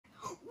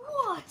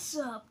What's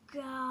up,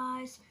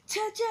 guys?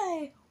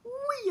 Today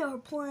we are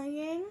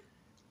playing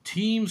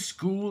Team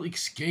School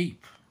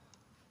Escape.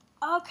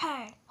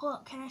 Okay, hold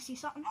up, can I see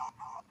something?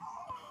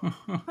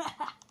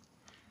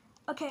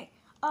 Okay,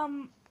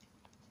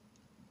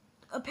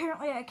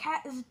 apparently a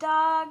cat is a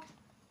dog.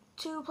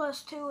 2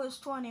 plus 2 is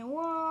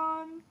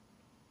 21.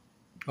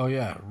 Oh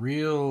yeah,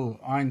 real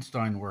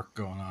Einstein work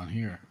going on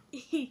here.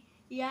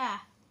 Yeah.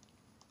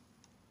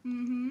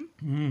 All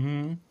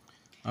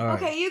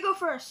right. Okay, you go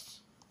first.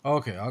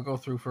 Okay, I'll go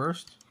through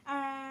first.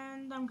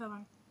 And I'm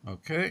going.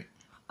 Okay.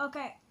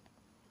 Okay.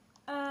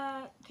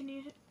 Can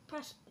you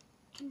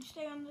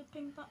stay on the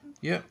pink button?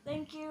 Yep.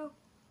 Thank you.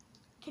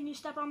 Can you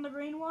step on the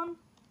green one?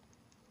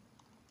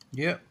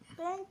 Yep.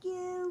 Thank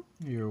you.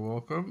 You're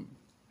welcome.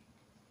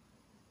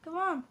 Come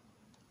on.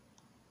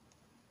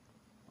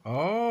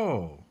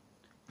 Oh.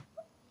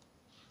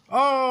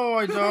 Oh,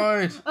 I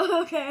died.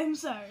 Okay, I'm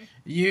sorry.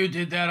 You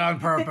did that on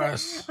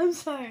purpose. I'm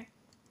sorry.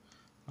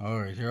 All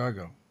right, here I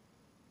go.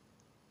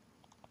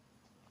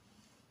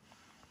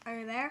 Are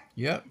you there?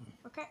 Yep.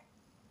 Okay.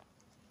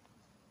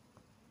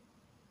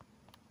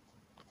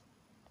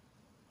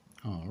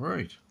 All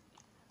right.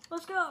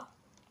 Let's go.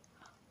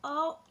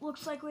 Oh,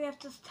 looks like we have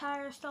to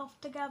tie ourselves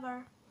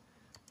together.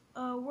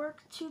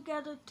 Work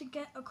together to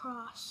get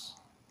across.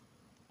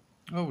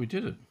 Oh, we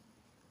did it.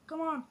 Come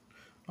on.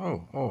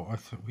 Oh, I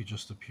thought we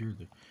just appeared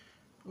there.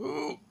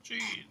 Oh,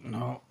 gee.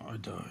 No, I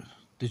died.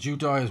 Did you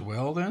die as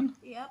well then?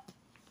 Yep.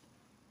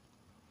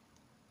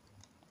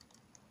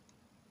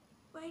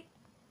 Wait.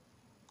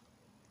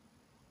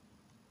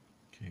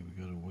 Okay, we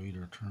gotta wait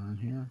our turn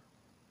here.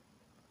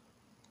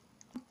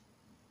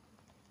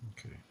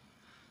 Okay.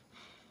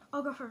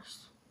 I'll go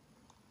first.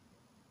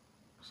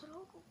 I said I'll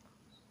go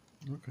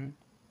first. Okay.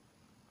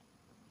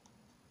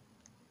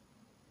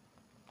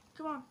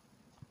 Come on.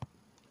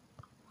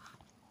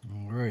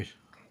 All right.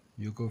 Okay.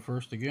 You go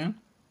first again?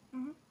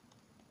 Mhm.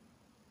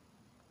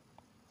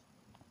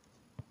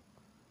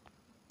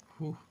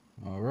 Whew.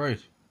 All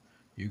right.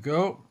 You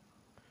go.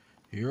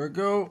 Here I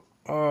go.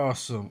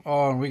 Awesome.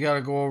 Oh, and we got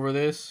to go over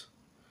this.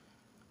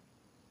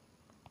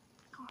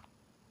 Come on.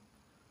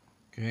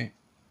 Okay.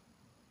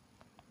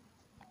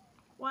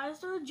 Why is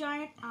there a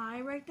giant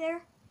eye right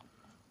there?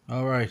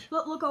 All right.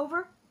 Look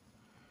over.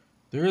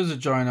 There is a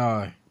giant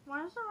eye.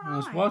 Why is there an And eye?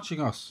 it's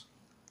watching us.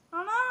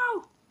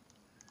 Oh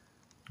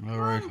no! All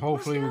right.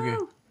 Hopefully we get...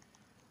 Oh,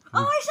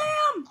 I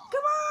see him!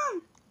 Come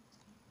on!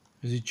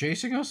 Is he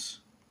chasing us?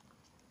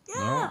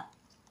 Yeah! No.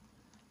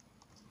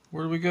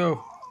 Where do we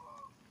go?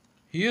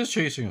 He is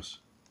chasing us.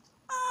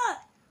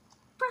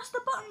 Press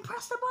the button!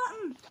 Press the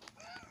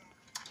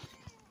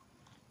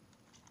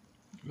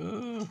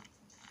button!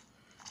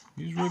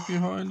 He's right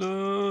behind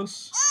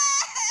us.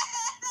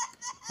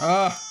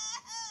 Ah!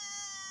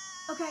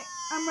 Okay,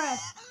 I'm red.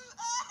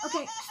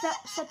 Okay,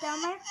 step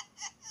down there.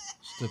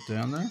 Step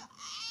down there.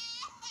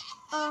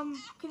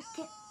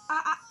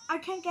 I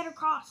can't get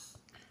across.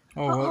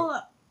 Oh, Hold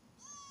up.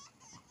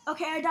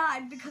 Okay, I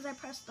died because I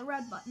pressed the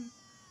red button.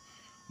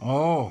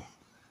 Oh.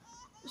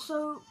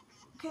 So,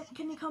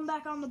 can you come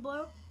back on the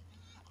blue?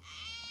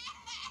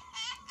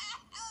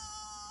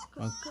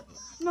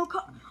 No,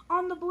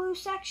 on the blue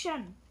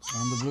section.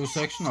 On the blue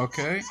section,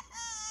 okay.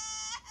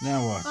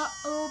 Now what?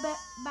 A little bit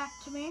back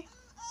to me.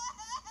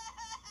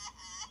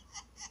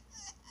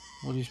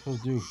 What are you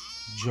supposed to do?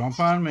 Jump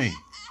on me?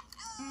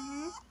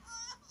 Mm-hmm.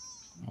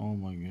 Oh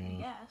my god.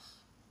 Yes.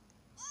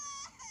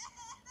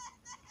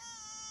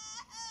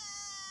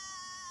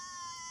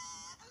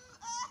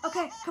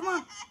 Okay, come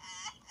on.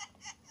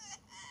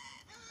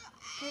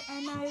 Okay,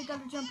 and now you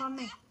gotta jump on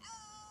me.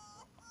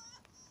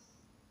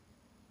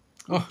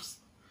 Oops.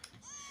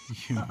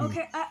 Oh.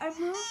 Okay, I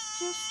moved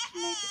just to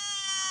make it.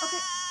 Okay,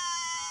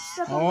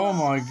 step on Oh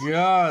my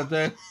god,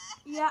 that...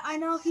 Yeah, I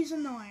know he's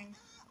annoying.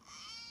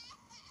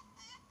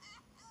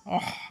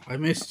 Oh, I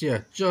missed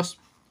you just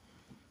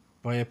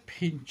by a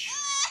pinch.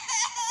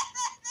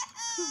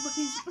 But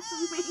he's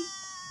missing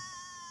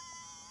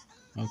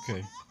me.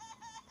 Okay.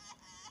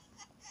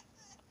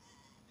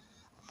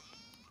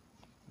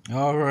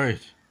 All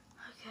right.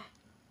 Okay.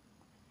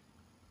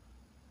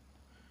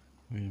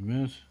 Wait a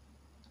minute.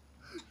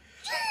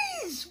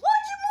 Jeez,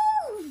 why'd you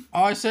move?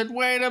 Oh, I said,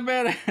 wait a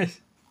minute.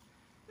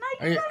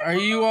 Are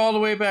you all the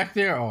way back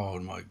there? Oh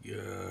my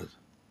god.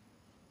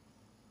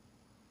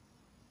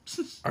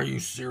 Are you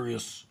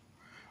serious?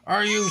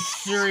 Are you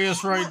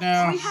serious right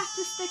now? We have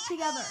to stick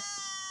together.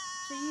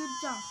 So you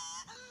jump.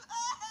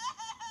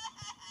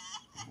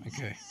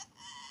 Okay.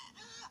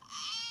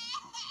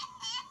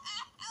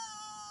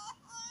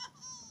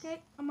 Okay,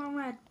 I'm on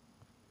red.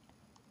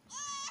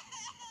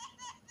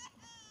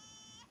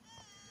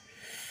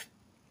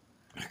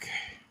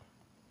 Okay.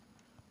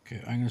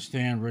 Okay, I'm gonna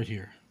stand right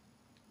here.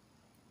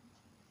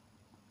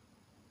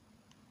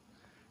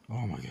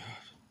 Oh my god.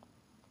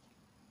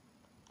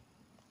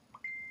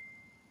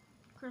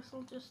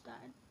 Crystal just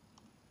died.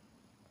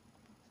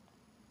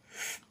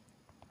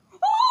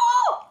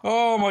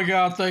 Oh my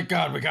god, thank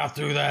god we got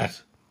through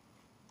that.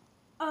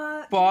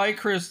 Bye,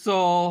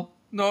 Crystal.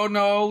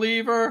 No,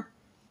 leave her.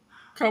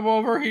 Come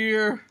over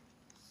here.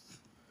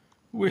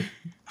 We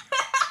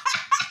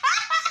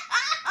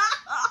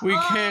we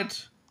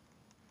can't.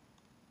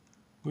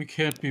 We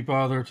can't be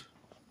bothered.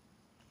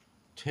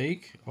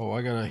 Take? Oh,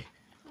 I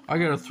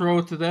gotta throw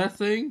it to that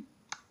thing?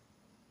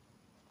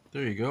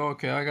 There you go.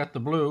 Okay, I got the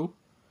blue.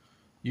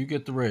 You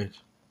get the red.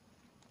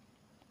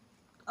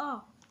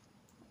 Oh.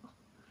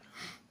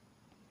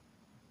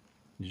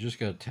 You just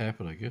gotta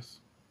tap it, I guess.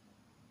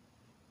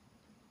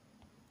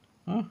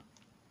 Huh?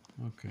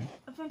 Okay.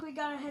 I think we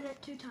gotta hit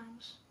it 2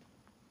 times.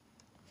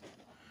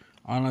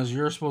 Unless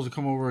you're supposed to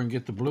come over and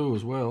get the blue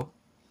as well.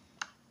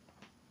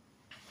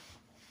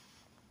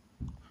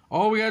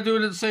 Oh, we gotta do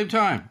it at the same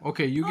time.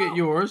 Okay, you get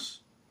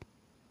yours.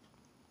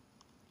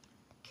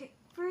 Okay,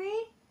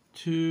 3,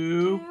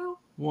 2,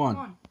 1.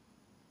 1.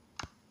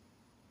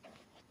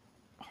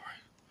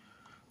 Alright.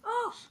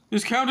 Oh!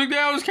 It's counting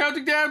down, it's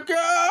counting down.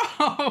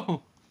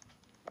 Go!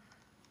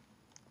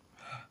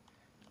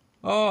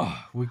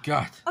 Oh, we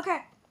got. Okay,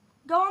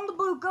 go on the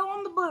blue, go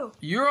on the blue.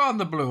 You're on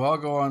the blue, I'll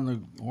go on the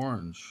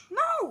orange.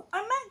 No, I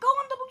meant go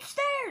on the blue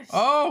stairs.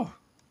 Oh!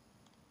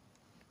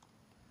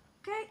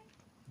 Okay,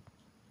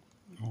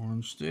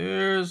 Orange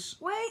stairs.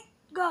 wait,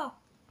 go.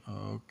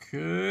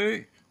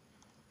 Okay.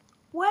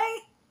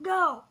 Wait,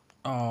 go.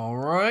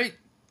 Alright.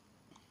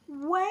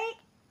 Wait,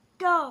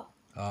 go.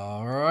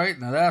 Alright,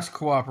 now that's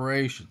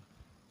cooperation.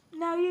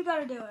 Now you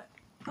gotta do it.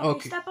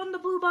 Okay. Step on the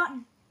blue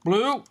button.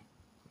 Blue.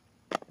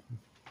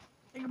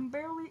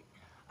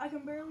 I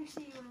can barely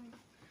see you.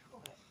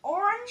 Okay.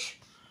 Orange,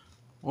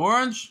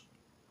 Orange.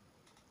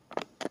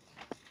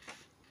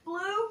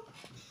 blue,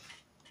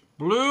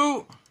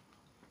 Blue.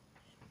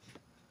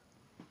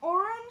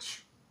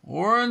 orange,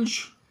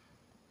 Orange.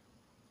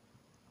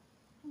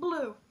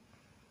 blue.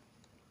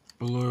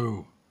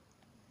 Blue.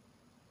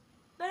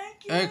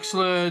 Thank you.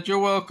 Excellent, you're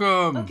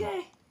welcome.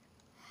 Okay,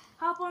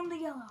 hop on the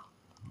yellow.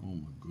 Oh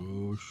my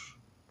gosh.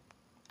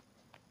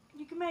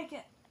 You can make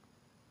it.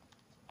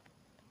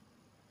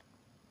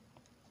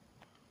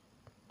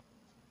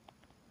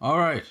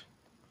 Alright.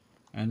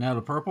 And now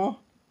the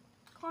purple.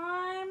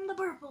 Climb the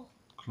purple.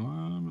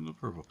 Climb in the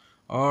purple.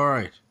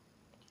 Alright.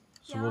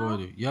 So what do I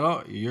do?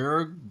 Yellow,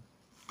 you're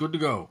good to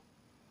go.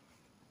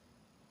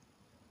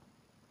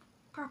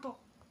 Purple.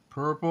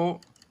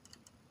 Purple.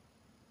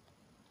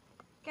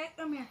 Okay,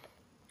 I'm here.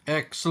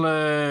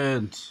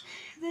 Excellent.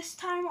 This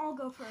time I'll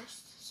go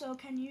first. So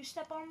can you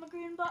step on the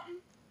green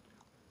button?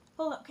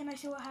 Hold up, can I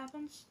see what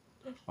happens?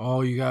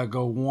 Oh, you gotta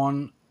go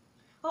one.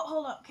 Oh,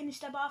 hold up, can you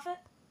step off it?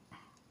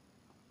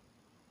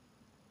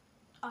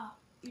 Oh,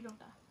 you don't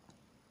die.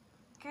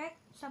 Okay,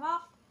 step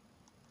off.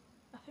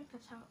 I think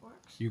that's how it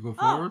works. You go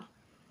forward?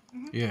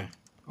 Mhm. Yeah.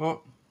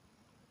 Oh,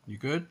 you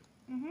good?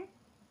 Mhm.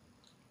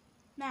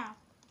 Now.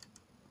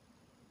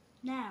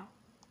 Now.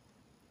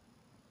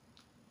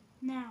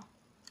 Now.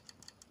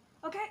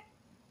 Okay.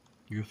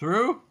 You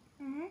through?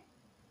 Mhm.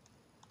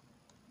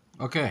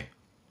 Okay.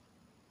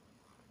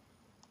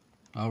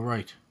 All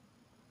right.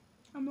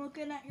 I'm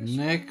looking at your screen.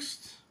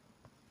 Next.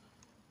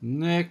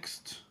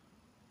 Next.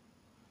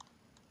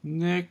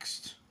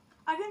 Next.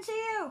 I can see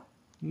you.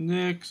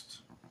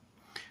 Next.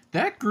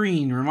 That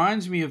green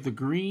reminds me of the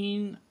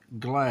green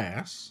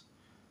glass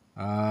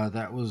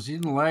that was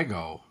in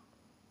Lego.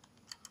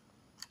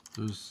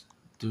 There's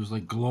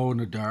like glow in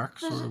the dark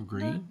sort of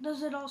green.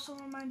 Does it also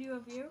remind you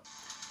of you?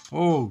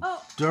 Oh,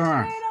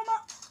 darn. Wait,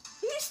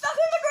 he's stuck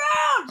in the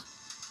ground!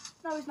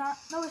 No, he's not.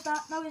 No, he's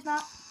not. No, he's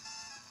not.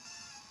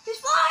 He's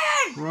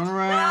flying! Run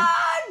around.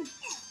 Run!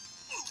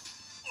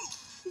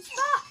 He's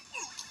stuck.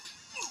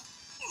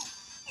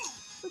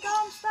 We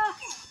got him stuck.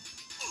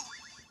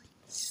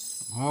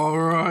 All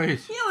right.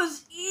 He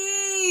was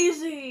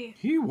easy.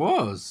 He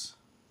was.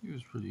 He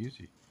was pretty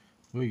easy.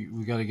 We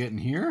got to get in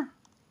here.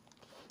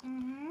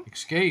 Mm-hmm.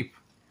 Escape.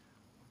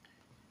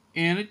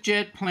 In a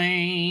jet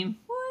plane.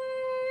 Whee!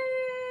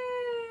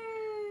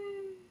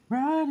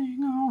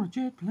 Riding on a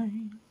jet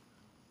plane.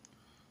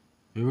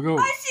 Here we go.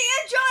 I see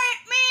a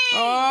giant me!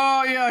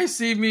 Oh, yeah, I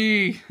see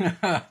me.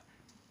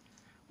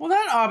 Well,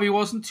 that obby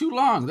wasn't too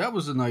long. That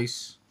was a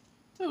nice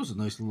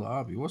little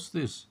obby. What's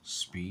this?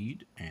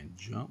 Speed and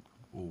jump.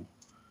 Oh.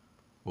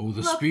 Oh,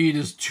 the speed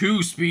is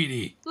too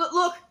speedy.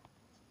 Look.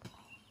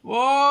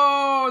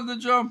 Whoa, the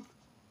jump.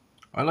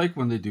 I like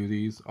when they do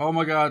these. Oh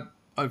my god,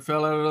 I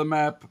fell out of the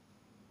map.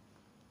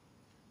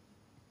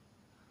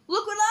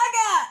 Look what I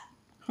got.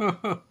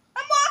 Oh,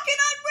 I'm walking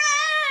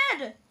on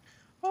red.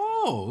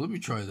 let me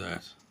try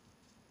that.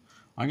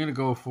 I'm going to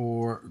go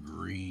for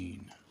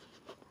green.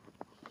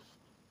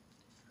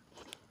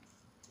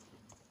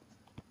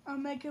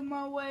 I'm making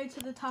my way to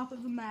the top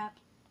of the map.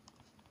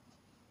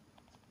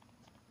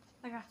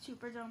 I got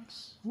super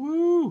jumps.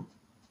 Woo!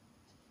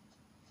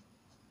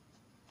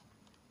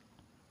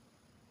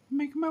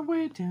 Making my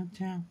way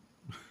downtown.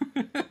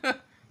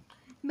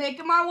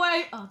 Making my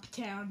way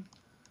uptown.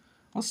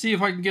 I'll see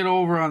if I can get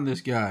over on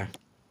this guy.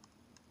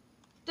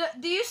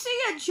 Do you see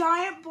a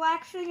giant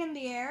black thing in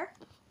the air?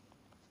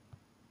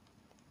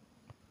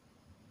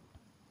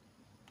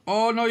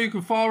 Oh no, you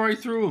can fall right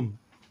through him.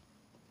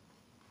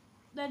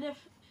 That if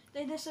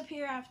they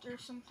disappear after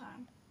some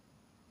time.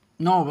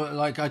 No, but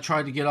like I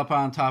tried to get up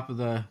on top of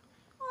the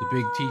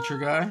big teacher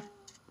guy.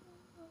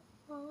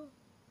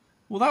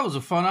 Well, that was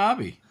a fun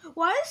obby.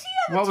 Why does he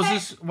have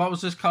What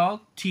was this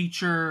called?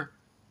 Teacher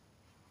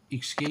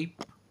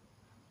Escape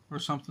or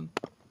something?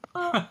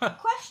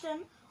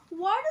 Question.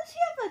 Why does he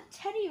have a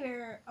teddy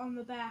bear on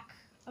the back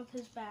of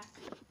his back?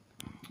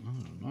 I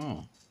don't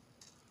know.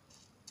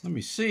 Let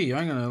me see.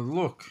 I'm gonna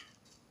look.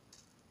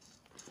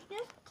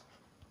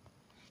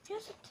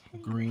 Here's a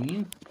teddy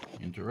Green.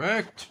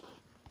 Interact.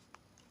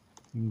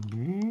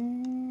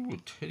 Ooh, a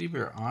teddy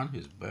bear on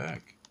his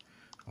back.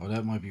 Oh,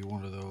 that might be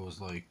one of those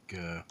like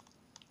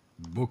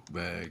book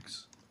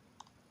bags.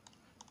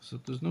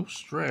 Except there's no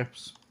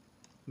straps.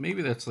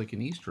 Maybe that's like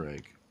an Easter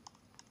egg.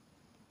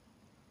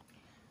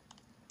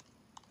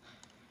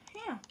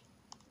 Yeah.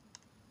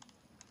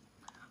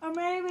 Or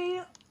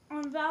maybe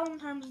on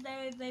Valentine's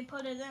Day they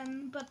put it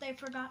in, but they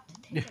forgot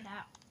to take it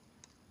out.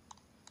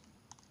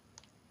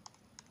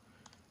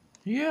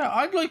 Yeah,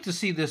 I'd like to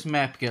see this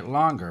map get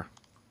longer.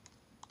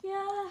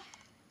 Yeah.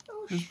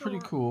 It was pretty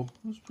cool.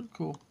 It was pretty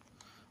cool.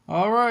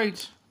 All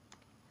right.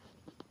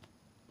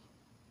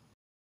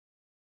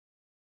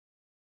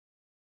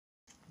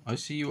 I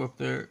see you up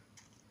there.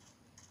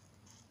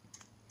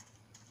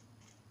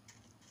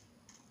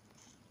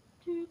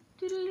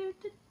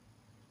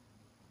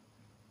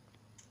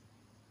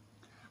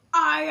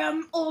 I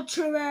am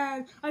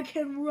Ultraman. I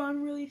can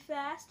run really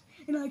fast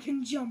and I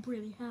can jump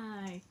really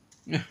high.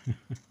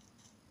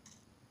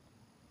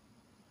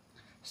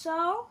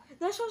 So,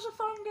 this was a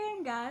fun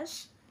game,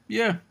 guys.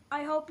 Yeah.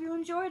 I hope you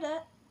enjoyed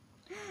it.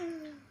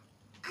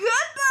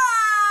 Goodbye!